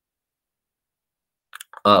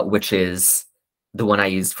 which is the one I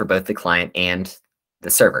used for both the client and the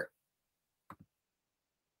server.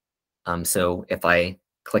 So if I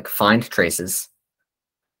click Find Traces,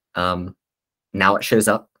 now it shows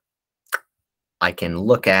up. I can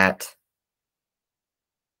look at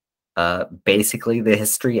basically the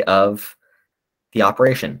history of the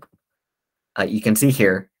operation. You can see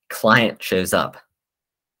here, client shows up.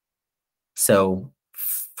 So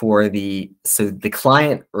the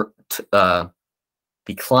client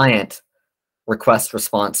request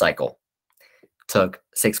response cycle took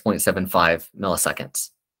 6.75 milliseconds.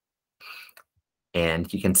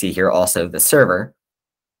 And you can see here also the server,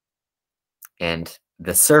 and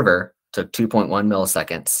the server took 2.1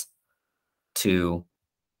 milliseconds to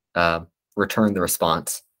return the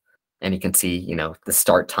response. And you can see, the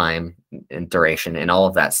start time and duration and all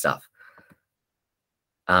of that stuff.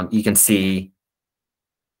 You can see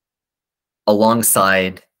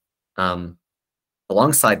alongside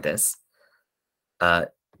this, the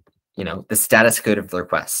status code of the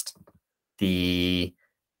request, the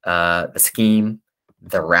scheme,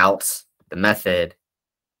 the routes, the method,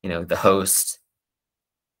 the host,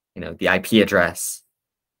 the IP address,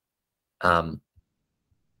 the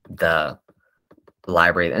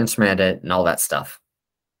library that instrumented it, and all that stuff.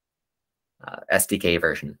 SDK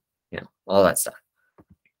version, all that stuff.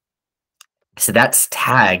 So that's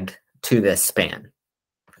tagged to this span.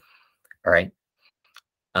 All right.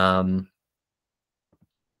 And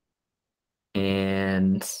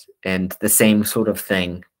the same sort of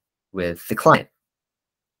thing with the client.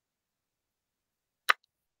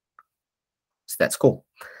 So that's cool.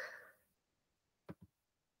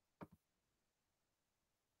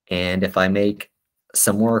 And if I make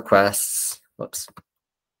some more requests, whoops.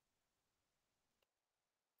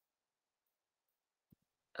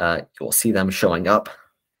 you'll see them showing up.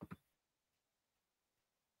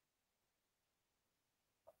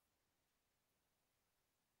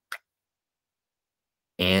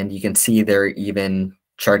 And you can see they're even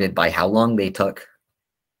charted by how long they took.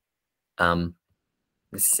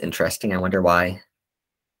 This is interesting. I wonder why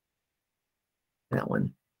that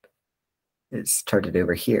one is charted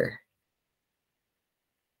over here.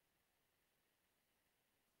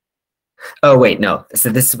 Oh wait, no. So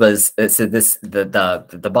this was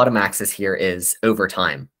the bottom axis here is over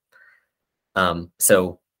time.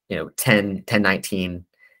 So 10, 10, 19,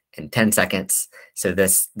 and 10 seconds. So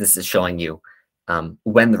this is showing you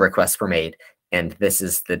when the requests were made, and this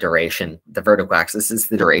is the duration. The vertical axis is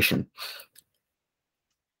the duration.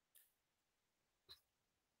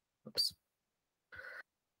 Oops.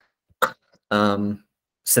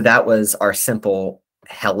 So that was our simple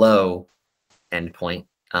hello endpoint.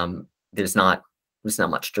 There's not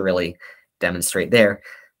much to really demonstrate there,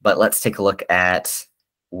 but let's take a look at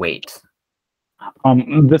wait.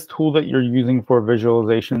 This tool that you're using for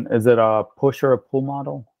visualization, is it a push or a pull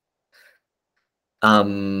model?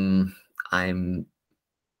 I'm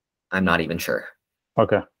not even sure.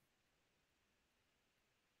 Okay.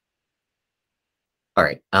 All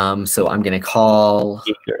right. So I'm going to call.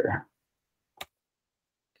 Sure.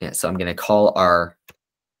 Yeah. So I'm going to call our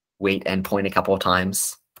wait endpoint a couple of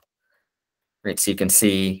times. Right. So you can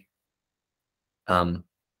see, we're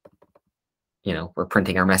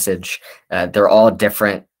printing our message. They're all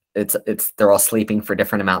different. They're all sleeping for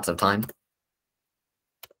different amounts of time.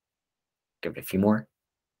 Give it a few more.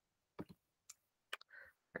 All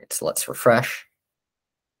right. So let's refresh.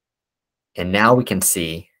 And now we can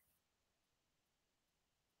see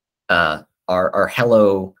our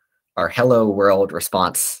hello world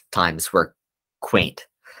response times were quaint.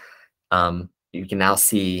 You can now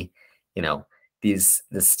see, this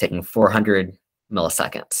is taking 400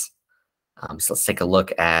 milliseconds. So let's take a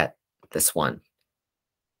look at this one.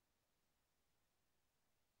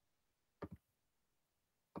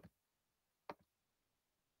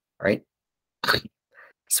 All right.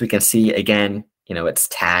 So we can see again, it's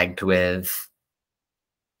tagged with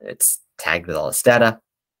all this data.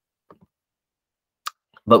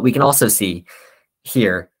 But we can also see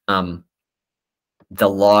here the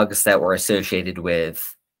logs that were associated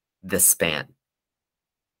with this span.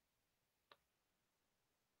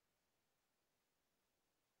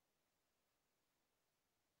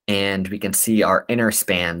 And we can see our inner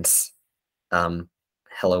spans,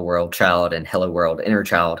 hello world child and hello world inner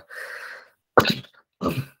child.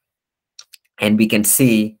 And we can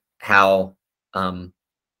see how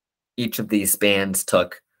each of these spans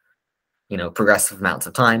took progressive amounts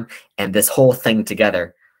of time, and this whole thing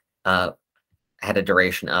together had a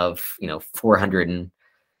duration of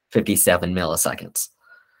 457 milliseconds.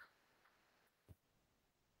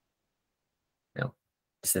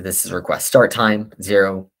 So this is request start time,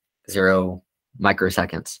 0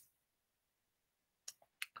 microseconds.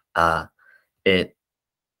 It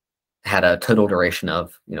had a total duration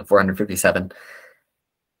of 457.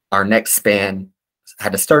 Our next span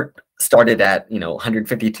had to started at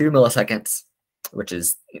 152 milliseconds, which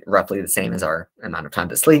is roughly the same as our amount of time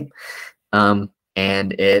to sleep, and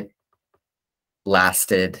it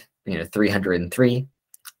lasted 303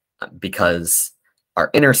 because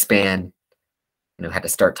our inner span had to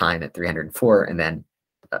start time at 304 and then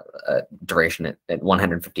duration at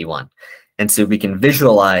 151. And so we can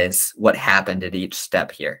visualize what happened at each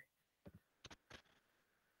step here.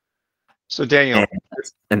 So Daniel,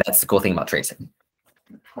 and that's the cool thing about tracing.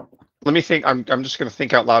 Let me think. I'm just going to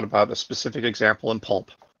think out loud about a specific example in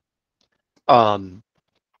Pulp.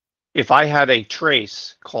 If I had a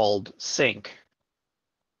trace called sync,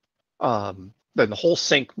 then the whole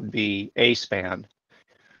sync would be a span.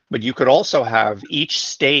 But you could also have each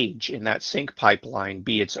stage in that sync pipeline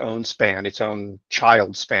be its own span, its own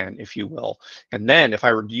child span, if you will. And then if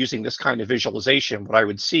I were using this kind of visualization, what I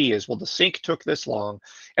would see is, well, the sync took this long,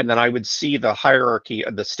 and then I would see the hierarchy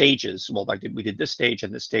of the stages. Well, we did this stage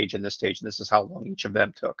and this stage and this stage, and this is how long each of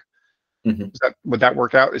them took. Mm-hmm. Would that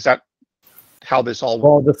work out? Is that how this all works?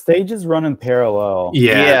 Well, the stages run in parallel.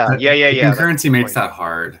 Yeah. Concurrency makes that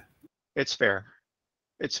hard. It's fair.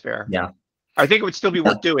 It's fair. Yeah. I think it would still be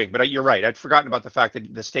worth doing, but you're right. I'd forgotten about the fact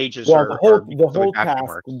that the stages are the whole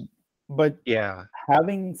task. But yeah,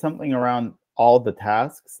 having something around all the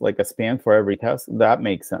tasks, like a span for every task, that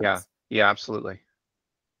makes sense. Yeah, absolutely.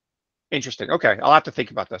 Interesting. Okay, I'll have to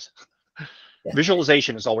think about this. Yeah.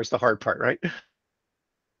 Visualization is always the hard part, right?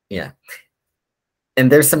 Yeah.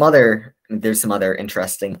 And there's some other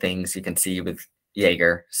interesting things you can see with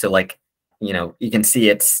Jaeger. So you can see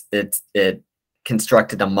it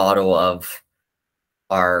constructed a model of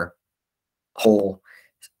our whole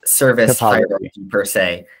service hierarchy per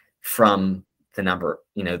se from the number,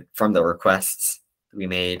 from the requests we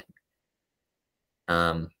made.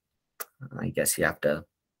 I guess you have to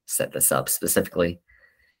set this up specifically.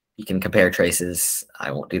 You can compare traces.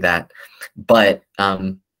 I won't do that, but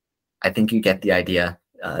I think you get the idea.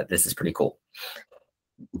 This is pretty cool.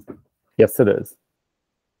 Yes, it is.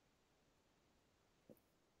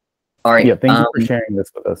 All right. Yeah, thank you for sharing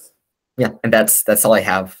this with us. Yeah, and that's all I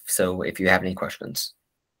have. So if you have any questions,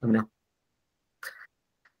 let me know.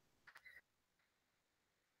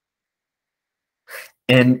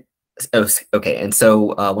 And okay, and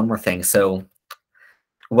so one more thing. So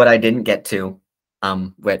what I didn't get to,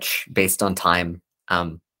 which based on time,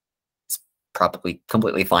 is probably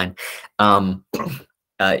completely fine.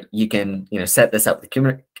 You can set this up with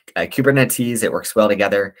Kubernetes. It works well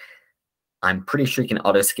together. I'm pretty sure you can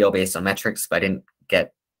auto scale based on metrics, but I didn't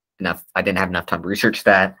have enough time to research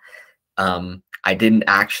that. I didn't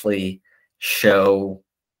actually show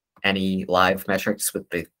any live metrics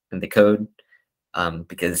in the code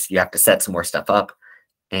because you have to set some more stuff up,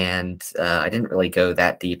 and I didn't really go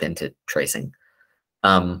that deep into tracing.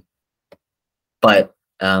 But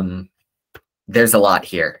there's a lot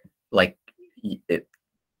here. Like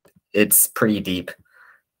it's pretty deep.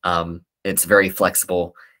 It's very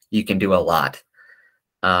flexible. You can do a lot,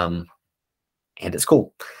 and it's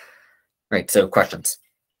cool. Right. So questions.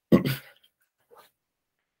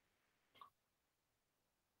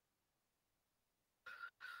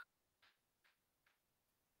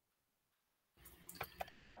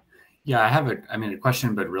 Yeah, I have a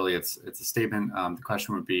question, but really it's a statement. The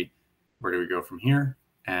question would be, where do we go from here?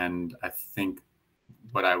 And I think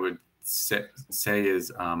what I would say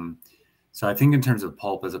is, so I think in terms of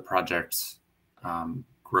Pulp as a project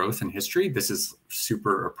growth and history, this is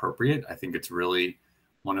super appropriate. I think it's really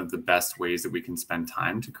one of the best ways that we can spend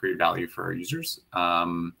time to create value for our users.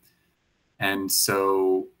 And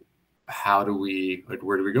so where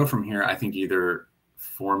do we go from here? I think either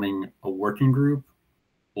forming a working group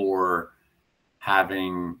or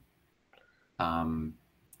having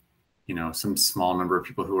some small number of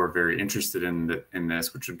people who are very interested in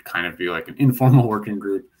this, which would kind of be like an informal working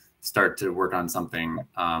group, start to work on something,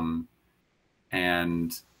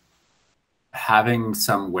 and having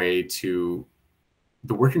some way to.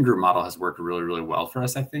 The working group model has worked really, really well for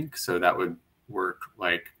us, I think. So that would work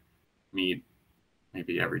like meet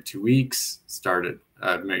maybe every 2 weeks,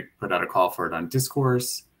 put out a call for it on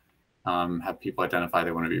Discourse, have people identify they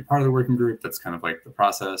want to be a part of the working group. That's kind of like the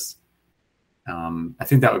process. I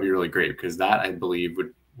think that would be really great because that, I believe,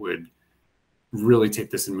 would really take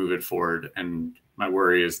this and move it forward. And my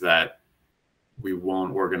worry is that we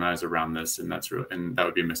won't organize around this, and that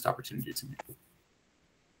would be a missed opportunity to me.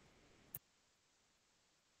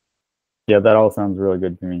 Yeah, that all sounds really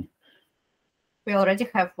good to me. We already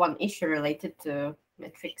have one issue related to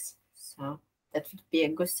metrics, so that would be a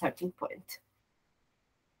good starting point.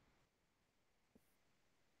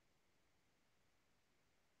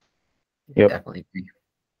 Yep. Definitely.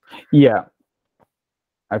 Yeah.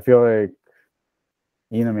 I feel like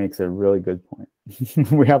Ina makes a really good point.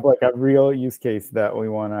 We have like a real use case that we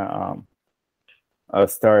want to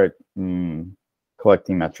start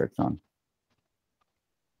collecting metrics on.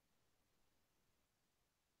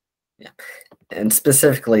 Yeah, and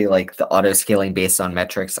specifically like the auto scaling based on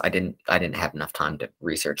metrics, I didn't have enough time to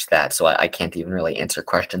research that, so I can't even really answer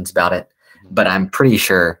questions about it. But I'm pretty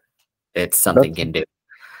sure it's something you can do.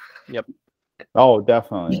 Yep. Oh,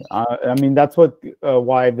 definitely. I mean, that's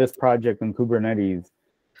why this project and Kubernetes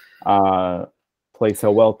play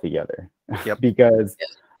so well together. Yep. Because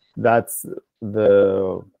that's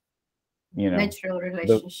the natural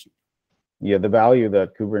relationship. The value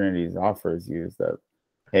that Kubernetes offers you is that,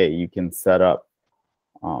 hey, you can set up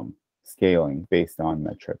scaling based on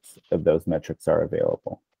metrics if those metrics are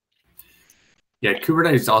available. Yeah,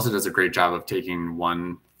 Kubernetes also does a great job of taking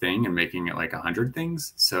one thing and making it like 100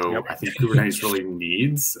 things. So I think Kubernetes really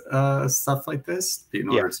needs stuff like this in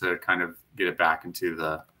order to kind of get it back into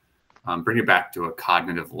the, bring it back to a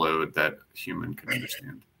cognitive load that a human can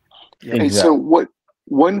understand. Yeah. And so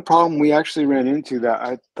one problem we actually ran into that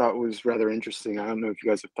I thought was rather interesting, I don't know if you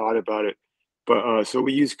guys have thought about it, but so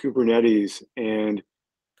we use Kubernetes, and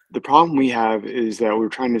the problem we have is that we're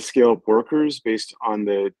trying to scale up workers based on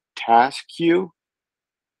the task queue,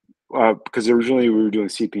 because originally we were doing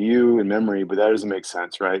CPU and memory, but that doesn't make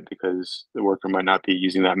sense, right? Because the worker might not be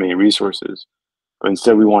using that many resources. But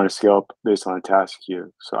instead, we want to scale up based on a task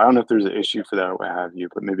queue. So I don't know if there's an issue for that or what have you,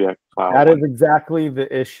 but maybe I can file That one. is exactly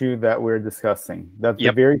the issue that we're discussing. That's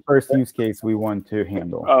the very first use case we want to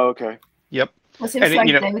handle. Oh, okay. Yep. Well, seems like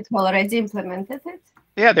David already implemented it.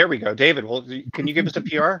 Yeah, there we go, David. Well, can you give us a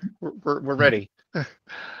PR? We're ready.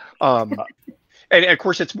 And of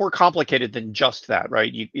course, it's more complicated than just that,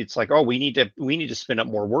 right? It's like, oh, we need to spin up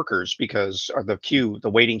more workers because the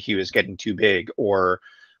waiting queue is getting too big, or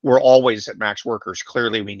we're always at max workers.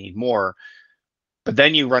 Clearly, we need more. But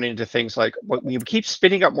then you run into things like, well, you keep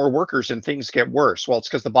spinning up more workers and things get worse. Well, it's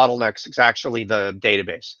because the bottleneck is actually the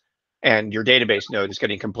database, and your database node is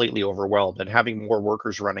getting completely overwhelmed, and having more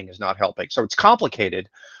workers running is not helping. So it's complicated,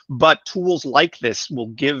 but tools like this will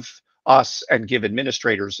give us and give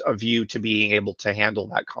administrators a view to being able to handle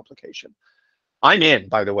that complication. I'm in,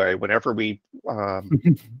 by the way, whenever we,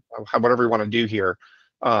 whatever we want to do here,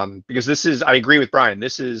 because this is, I agree with Brian,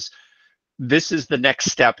 this is the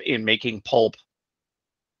next step in making Pulp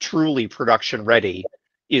truly production ready,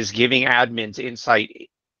 is giving admins insight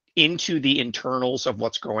into the internals of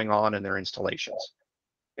what's going on in their installations.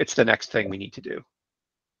 It's the next thing we need to do.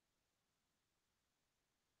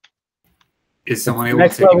 Is someone able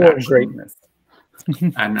Next to take level of greatness.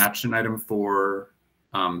 an action item for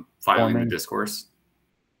filing the discourse?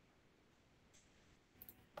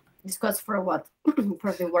 Discourse for what? For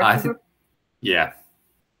the working group? Yeah,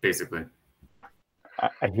 basically.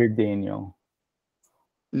 I hear Daniel.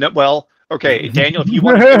 No, well, okay, Daniel, if you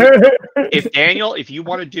want to do it, if you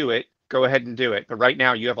want to do it, go ahead and do it. But right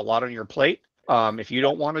now you have a lot on your plate. If you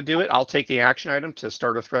don't want to do it, I'll take the action item to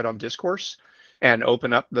start a thread on discourse and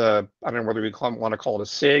open up I don't know whether we want to call it a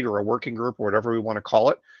SIG or a working group or whatever we want to call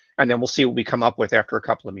it. And then we'll see what we come up with after a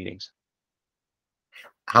couple of meetings.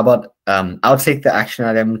 How about I'll take the action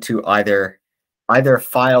item to either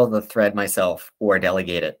file the thread myself or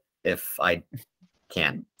delegate it if I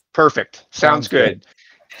can. Perfect. Sounds good.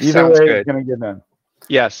 Either Sounds way, good. it's gonna get done.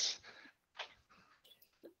 Yes.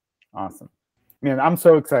 Awesome. Man, I'm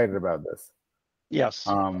so excited about this. Yes.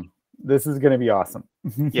 This is gonna be awesome.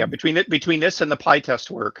 Yeah, between this and the PyTest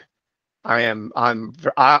work, I'm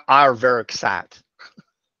very excited.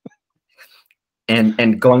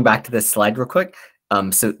 And going back to this slide real quick,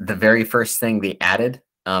 so the very first thing they added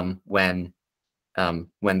when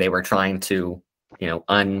they were trying to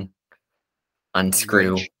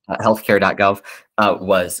unscrew healthcare.gov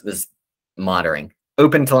was monitoring.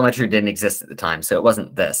 Opentelemetry didn't exist at the time, so it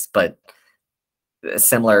wasn't this, but the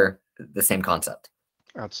same concept.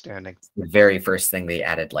 Outstanding. The very first thing they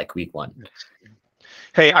added, like week 1.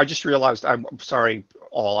 Hey, I just realized, I'm sorry,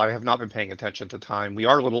 all, I have not been paying attention to time. We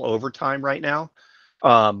are a little over time right now.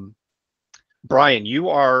 Brian, you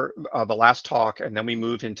are the last talk, and then we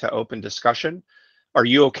move into open discussion. Are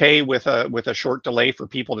you okay with a short delay for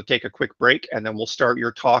people to take a quick break, and then we'll start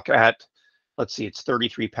your talk at, let's see, it's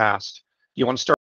 33 past. You want to start